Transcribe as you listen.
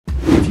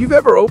you've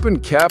ever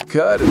opened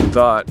CapCut and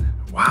thought,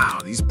 wow,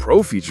 these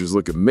pro features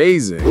look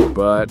amazing,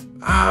 but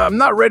I'm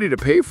not ready to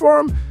pay for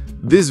them,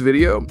 this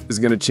video is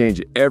going to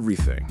change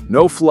everything.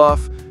 No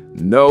fluff,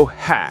 no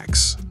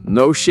hacks,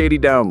 no shady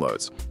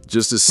downloads.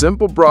 Just a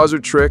simple browser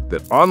trick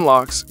that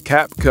unlocks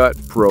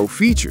CapCut Pro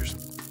features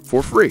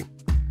for free.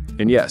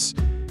 And yes,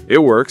 it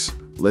works.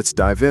 Let's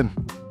dive in.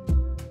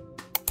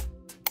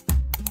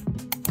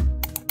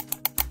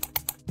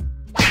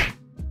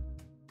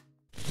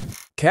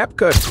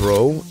 CapCut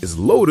Pro is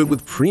loaded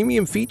with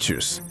premium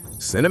features,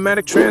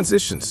 cinematic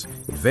transitions,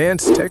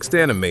 advanced text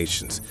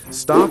animations,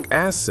 stock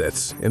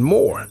assets, and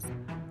more.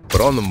 But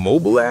on the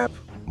mobile app,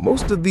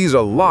 most of these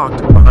are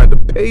locked behind a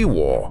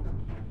paywall.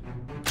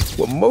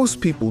 What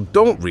most people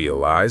don't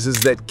realize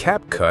is that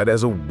CapCut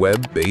has a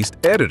web-based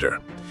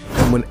editor,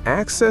 and when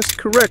accessed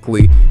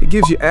correctly, it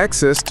gives you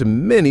access to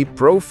many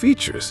pro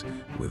features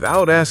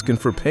without asking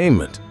for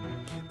payment.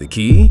 The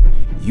key?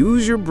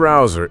 Use your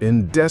browser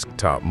in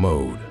desktop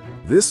mode.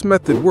 This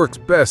method works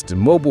best in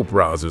mobile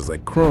browsers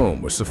like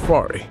Chrome or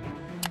Safari.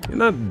 You're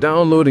not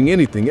downloading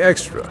anything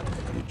extra,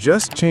 you're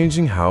just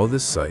changing how the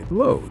site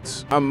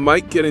loads. I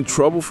might get in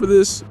trouble for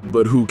this,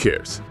 but who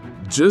cares?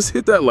 Just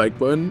hit that like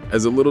button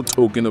as a little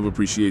token of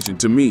appreciation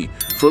to me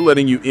for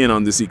letting you in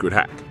on the secret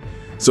hack.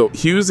 So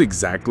here's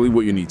exactly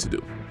what you need to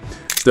do.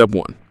 Step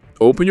 1.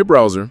 Open your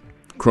browser.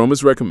 Chrome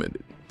is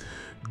recommended.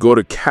 Go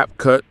to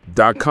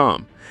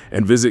CapCut.com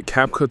and visit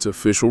CapCut's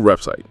official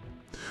website.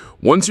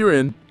 Once you're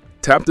in,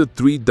 tap the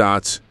 3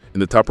 dots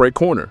in the top right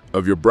corner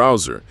of your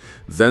browser,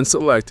 then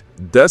select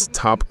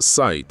Desktop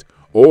Site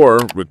or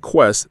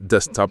Request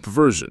Desktop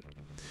Version.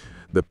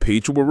 The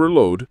page will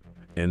reload,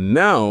 and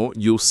now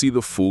you'll see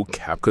the full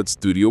CapCut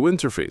Studio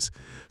interface,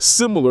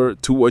 similar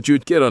to what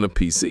you'd get on a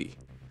PC.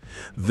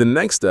 The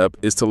next step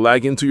is to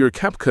log into your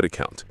CapCut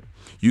account.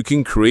 You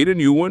can create a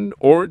new one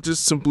or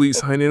just simply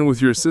sign in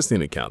with your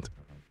existing account.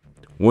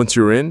 Once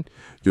you're in,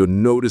 you'll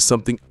notice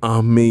something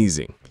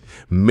amazing.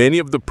 Many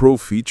of the pro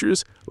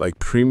features, like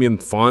premium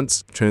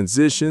fonts,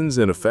 transitions,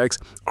 and effects,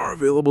 are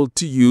available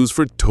to use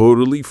for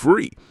totally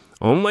free.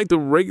 Unlike the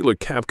regular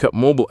CapCut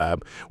mobile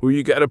app, where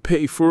you gotta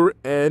pay for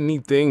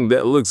anything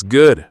that looks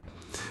good.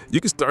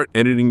 You can start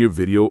editing your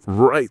video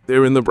right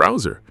there in the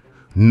browser.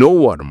 No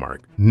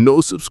watermark, no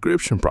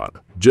subscription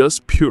product,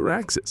 just pure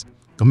access.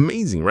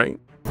 Amazing, right?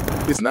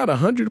 It's not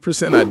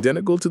 100%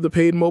 identical to the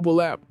paid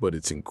mobile app, but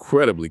it's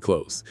incredibly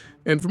close.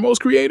 And for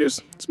most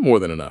creators, it's more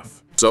than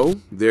enough. So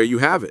there you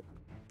have it.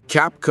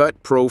 CapCut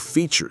Pro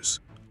features,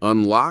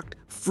 unlocked,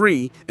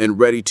 free, and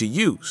ready to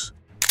use.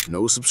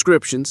 No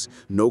subscriptions,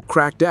 no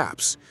cracked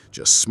apps,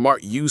 just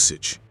smart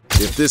usage.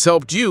 If this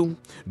helped you,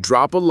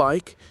 drop a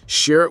like,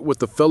 share it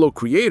with a fellow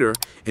creator,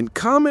 and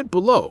comment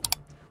below.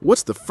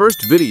 What's the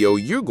first video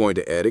you're going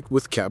to edit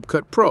with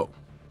CapCut Pro?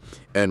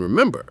 And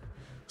remember,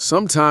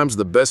 sometimes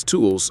the best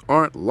tools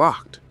aren't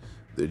locked.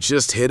 They're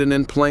just hidden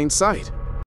in plain sight.